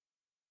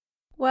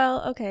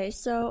Well, okay,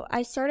 so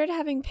I started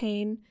having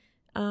pain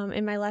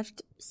in my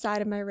left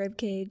side of my rib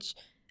cage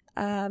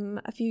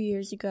a few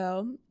years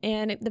ago,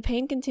 and the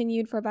pain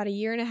continued for about a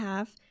year and a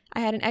half.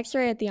 I had an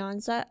X-ray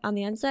on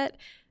the onset,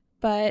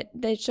 but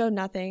they showed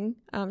nothing,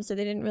 so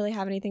they didn't really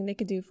have anything they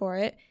could do for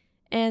it.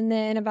 And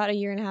then about a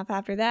year and a half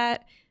after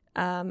that,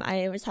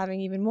 I was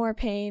having even more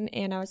pain,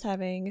 and I was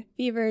having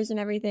fevers and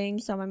everything,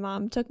 so my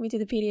mom took me to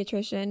the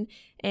pediatrician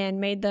and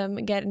made them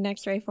get an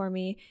X-ray for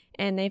me,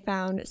 and they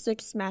found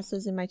 6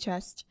 masses in my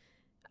chest,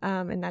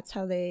 and that's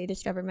how they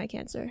discovered my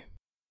cancer.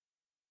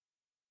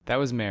 That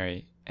was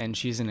Mary, and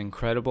she's an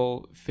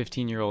incredible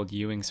 15-year-old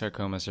Ewing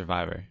sarcoma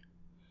survivor.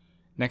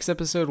 Next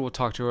episode, we'll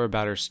talk to her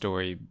about her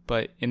story,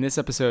 but in this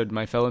episode,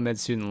 my fellow med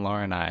student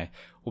Laura and I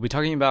will be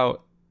talking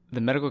about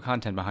the medical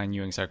content behind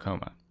Ewing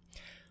sarcoma.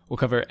 We'll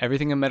cover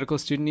everything a medical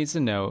student needs to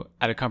know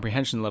at a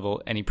comprehension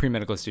level any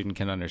pre-medical student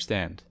can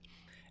understand.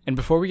 And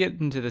before we get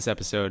into this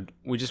episode,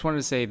 we just wanted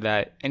to say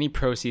that any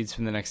proceeds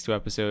from the next 2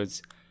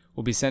 episodes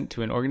will be sent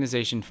to an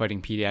organization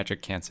fighting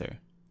pediatric cancer,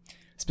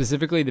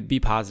 specifically the Be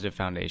Positive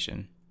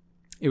Foundation.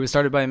 It was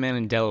started by a man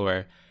in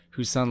Delaware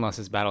whose son lost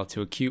his battle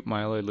to acute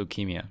myeloid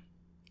leukemia.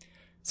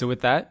 So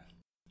with that,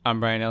 I'm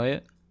Brian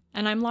Elliott.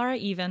 And I'm Laura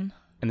Even.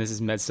 And this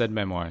is MedStud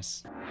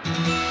Memoirs.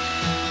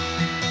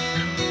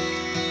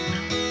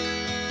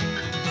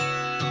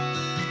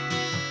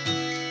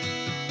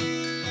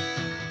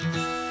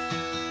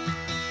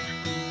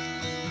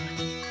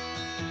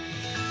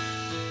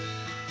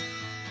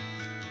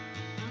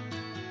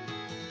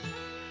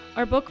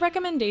 Our book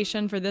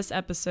recommendation for this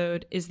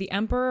episode is The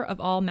Emperor of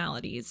All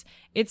Maladies.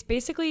 It's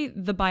basically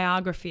the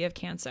biography of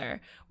cancer,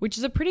 which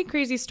is a pretty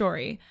crazy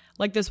story.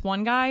 Like this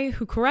one guy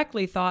who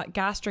correctly thought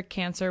gastric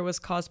cancer was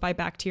caused by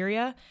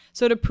bacteria,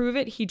 so to prove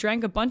it, he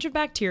drank a bunch of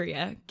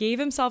bacteria, gave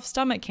himself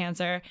stomach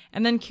cancer,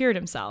 and then cured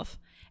himself.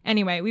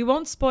 Anyway, we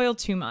won't spoil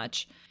too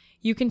much.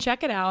 You can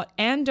check it out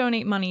and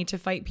donate money to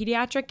fight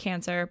pediatric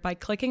cancer by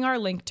clicking our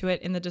link to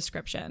it in the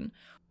description.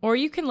 Or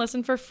you can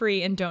listen for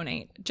free and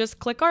donate. Just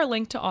click our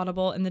link to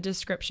Audible in the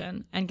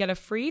description and get a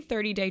free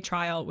 30-day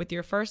trial with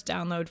your first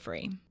download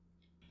free.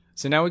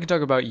 So now we can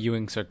talk about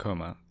Ewing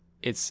sarcoma.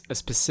 It's a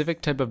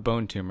specific type of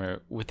bone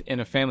tumor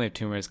within a family of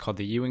tumors called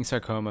the Ewing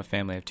sarcoma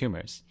family of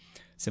tumors.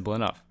 Simple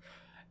enough.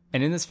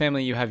 And in this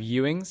family you have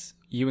Ewing's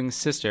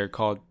sister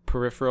called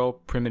peripheral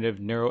primitive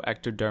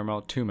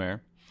neuroectodermal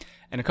tumor,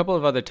 and a couple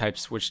of other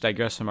types which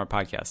digress from our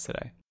podcast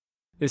today.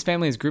 This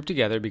family is grouped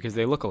together because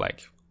they look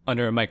alike,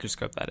 under a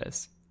microscope that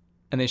is.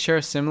 And they share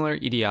a similar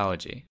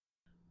etiology.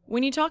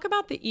 When you talk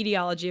about the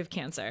etiology of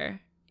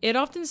cancer, it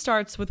often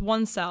starts with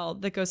one cell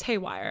that goes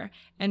haywire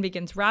and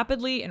begins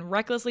rapidly and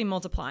recklessly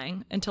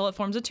multiplying until it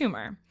forms a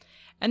tumor.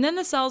 And then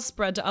the cells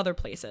spread to other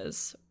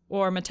places,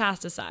 or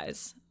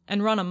metastasize,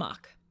 and run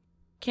amok.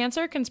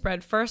 Cancer can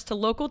spread first to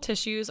local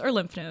tissues or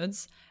lymph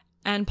nodes,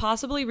 and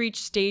possibly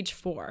reach stage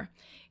 4,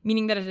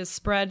 meaning that it has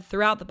spread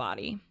throughout the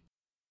body.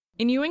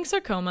 In Ewing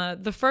sarcoma,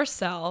 the first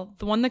cell,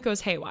 the one that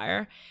goes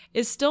haywire,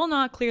 is still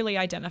not clearly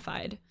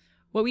identified.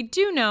 What we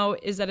do know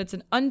is that it's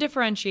an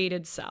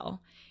undifferentiated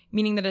cell,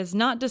 meaning that it has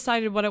not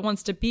decided what it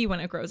wants to be when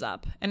it grows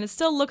up, and it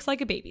still looks like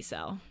a baby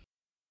cell.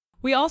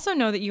 We also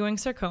know that Ewing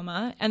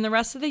sarcoma and the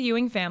rest of the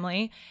Ewing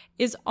family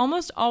is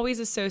almost always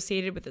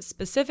associated with a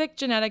specific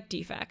genetic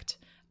defect,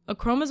 a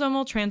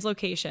chromosomal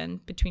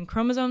translocation between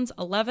chromosomes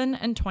 11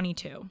 and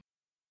 22.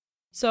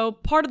 So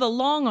part of the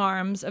long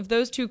arms of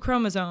those 2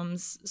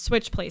 chromosomes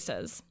switch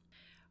places.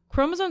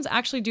 Chromosomes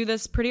actually do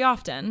this pretty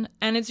often,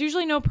 and it's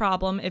usually no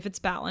problem if it's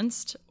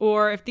balanced,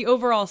 or if the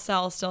overall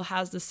cell still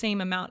has the same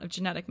amount of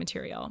genetic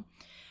material.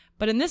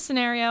 But in this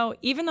scenario,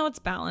 even though it's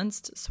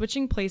balanced,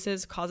 switching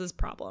places causes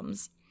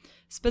problems.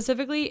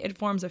 Specifically, it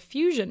forms a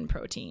fusion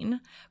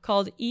protein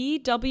called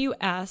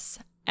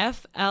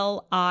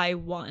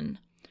EWS-FLI1,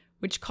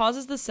 which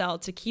causes the cell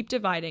to keep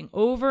dividing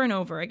over and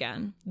over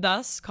again,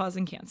 thus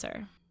causing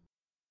cancer.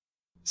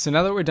 So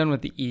now that we're done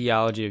with the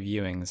etiology of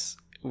Ewing's,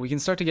 we can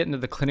start to get into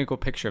the clinical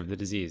picture of the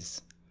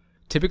disease.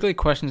 Typically,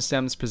 question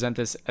stems present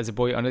this as a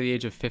boy under the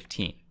age of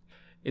 15.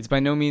 It's by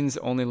no means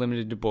only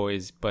limited to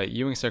boys, but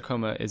Ewing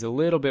sarcoma is a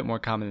little bit more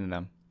common than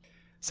them.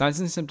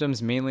 Signs and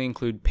symptoms mainly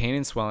include pain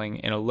and swelling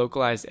in a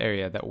localized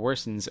area that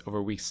worsens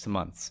over weeks to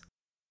months.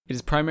 It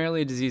is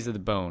primarily a disease of the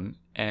bone,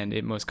 and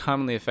it most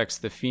commonly affects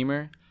the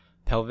femur,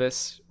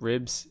 pelvis,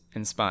 ribs,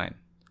 and spine.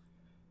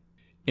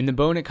 In the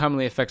bone, it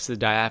commonly affects the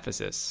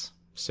diaphysis.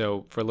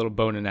 So, for a little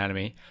bone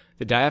anatomy,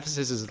 the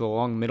diaphysis is the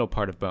long middle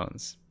part of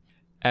bones,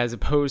 as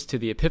opposed to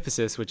the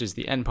epiphysis, which is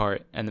the end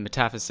part, and the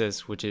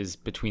metaphysis, which is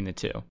between the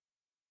two.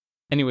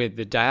 Anyway,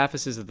 the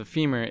diaphysis of the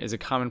femur is a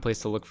common place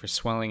to look for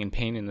swelling and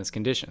pain in this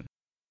condition.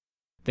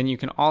 Then you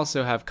can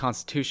also have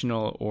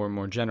constitutional or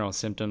more general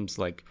symptoms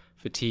like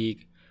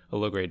fatigue, a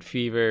low-grade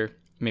fever,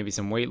 maybe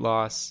some weight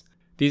loss.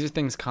 These are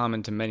things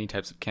common to many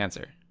types of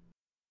cancer.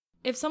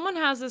 If someone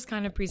has this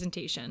kind of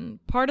presentation,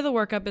 part of the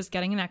workup is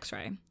getting an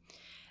X-ray.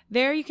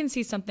 There you can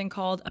see something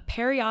called a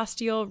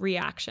periosteal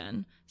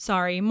reaction.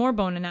 Sorry, more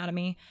bone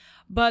anatomy.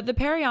 But the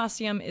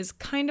periosteum is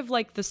kind of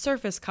like the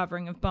surface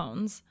covering of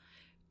bones.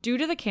 Due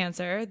to the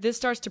cancer, this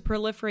starts to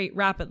proliferate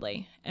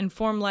rapidly and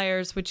form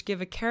layers which give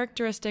a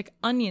characteristic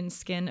onion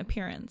skin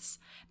appearance.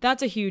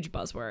 That's a huge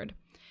buzzword.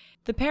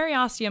 The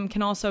periosteum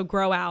can also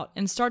grow out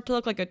and start to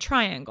look like a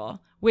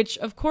triangle, which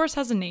of course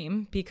has a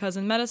name because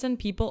in medicine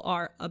people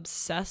are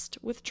obsessed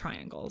with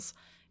triangles.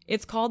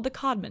 It's called the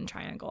Codman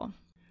triangle.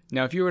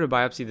 Now, if you were to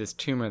biopsy this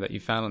tumor that you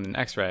found on an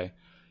x-ray,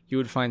 you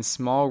would find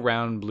small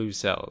round blue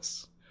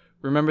cells.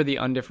 Remember the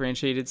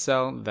undifferentiated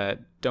cell that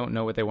don't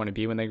know what they want to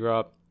be when they grow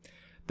up?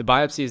 The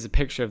biopsy is a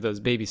picture of those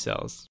baby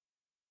cells.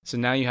 So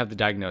now you have the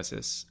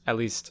diagnosis, at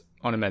least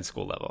on a med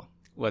school level.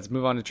 Let's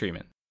move on to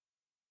treatment.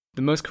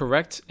 The most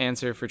correct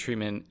answer for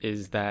treatment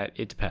is that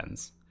it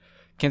depends.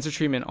 Cancer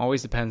treatment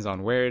always depends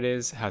on where it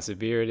is, how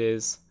severe it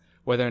is,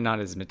 whether or not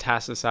it is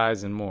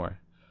metastasized, and more.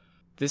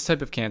 This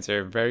type of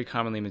cancer very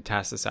commonly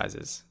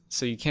metastasizes,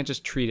 so you can't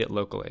just treat it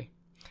locally.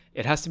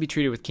 It has to be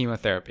treated with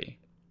chemotherapy.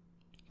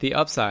 The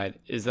upside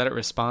is that it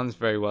responds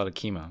very well to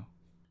chemo.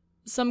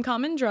 Some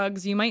common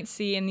drugs you might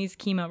see in these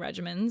chemo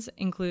regimens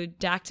include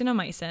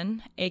dactinomycin,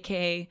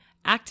 aka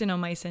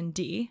actinomycin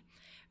D,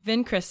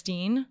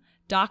 vincristine,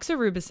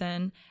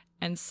 doxorubicin,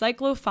 and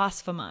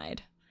cyclophosphamide.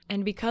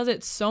 And because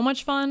it's so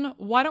much fun,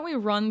 why don't we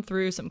run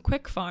through some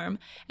quick pharm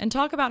and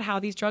talk about how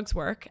these drugs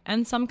work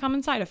and some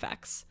common side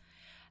effects.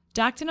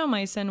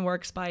 Dactinomycin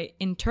works by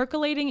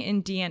intercalating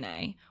in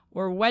DNA,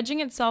 or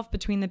wedging itself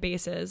between the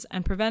bases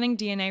and preventing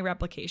DNA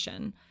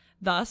replication,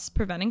 thus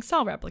preventing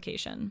cell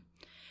replication.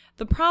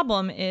 The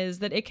problem is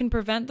that it can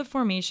prevent the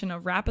formation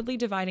of rapidly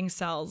dividing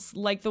cells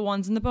like the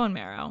ones in the bone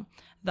marrow.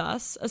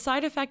 Thus, a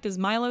side effect is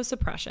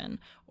myelosuppression,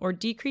 or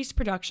decreased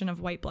production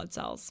of white blood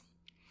cells.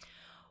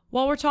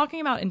 While we're talking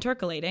about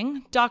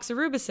intercalating,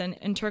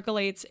 doxorubicin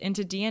intercalates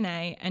into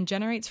DNA and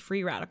generates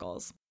free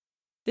radicals.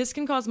 This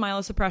can cause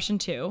myelosuppression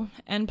too,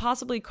 and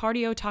possibly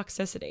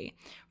cardiotoxicity,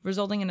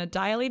 resulting in a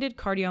dilated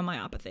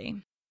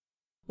cardiomyopathy.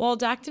 While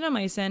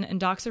dactinomycin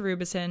and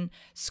doxorubicin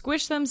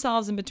squish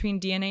themselves in between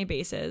DNA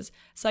bases,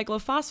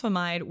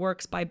 cyclophosphamide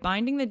works by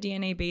binding the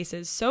DNA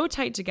bases so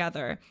tight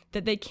together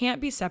that they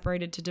can't be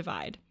separated to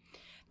divide.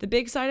 The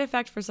big side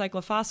effect for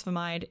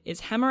cyclophosphamide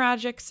is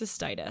hemorrhagic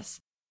cystitis,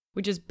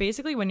 which is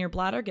basically when your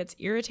bladder gets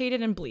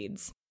irritated and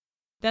bleeds.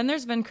 Then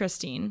there's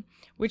vincristine,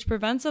 which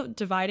prevents a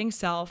dividing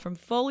cell from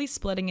fully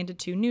splitting into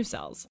two new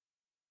cells.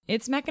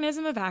 Its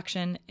mechanism of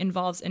action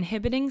involves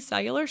inhibiting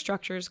cellular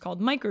structures called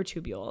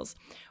microtubules,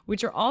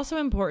 which are also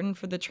important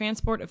for the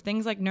transport of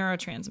things like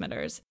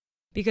neurotransmitters.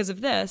 Because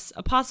of this,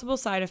 a possible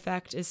side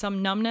effect is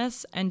some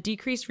numbness and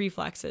decreased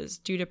reflexes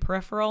due to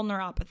peripheral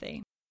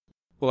neuropathy.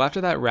 Well, after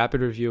that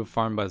rapid review of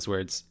pharm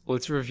buzzwords,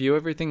 let's review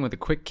everything with a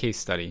quick case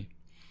study.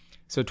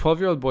 So a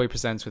 12-year-old boy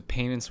presents with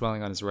pain and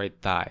swelling on his right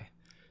thigh.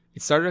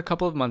 It started a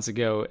couple of months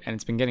ago, and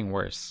it's been getting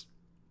worse.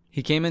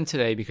 He came in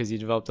today because he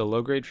developed a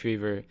low-grade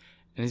fever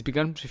and has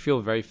begun to feel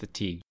very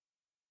fatigued.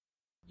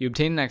 You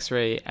obtain an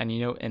x-ray and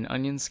you note an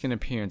onion skin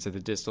appearance at the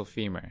distal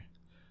femur.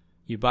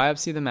 You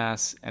biopsy the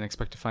mass and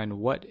expect to find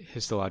what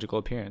histological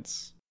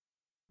appearance?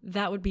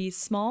 That would be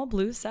small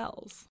blue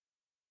cells.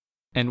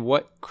 And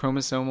what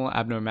chromosomal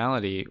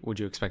abnormality would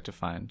you expect to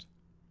find?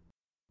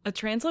 A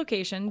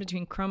translocation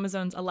between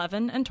chromosomes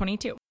 11 and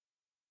 22.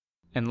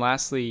 And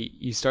lastly,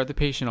 you start the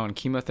patient on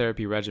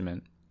chemotherapy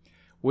regimen.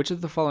 Which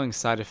of the following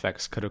side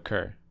effects could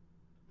occur?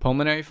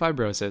 Pulmonary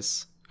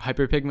fibrosis,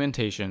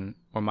 hyperpigmentation,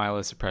 or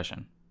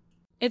myelosuppression?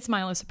 It's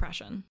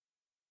myelosuppression.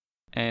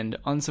 And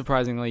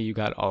unsurprisingly, you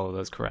got all of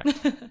those correct.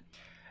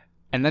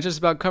 And that just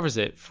about covers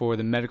it for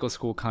the medical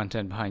school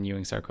content behind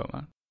Ewing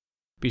sarcoma.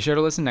 Be sure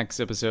to listen next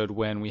episode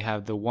when we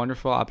have the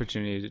wonderful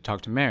opportunity to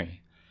talk to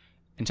Mary.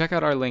 And check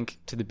out our link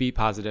to the Be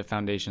Positive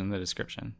Foundation in the description.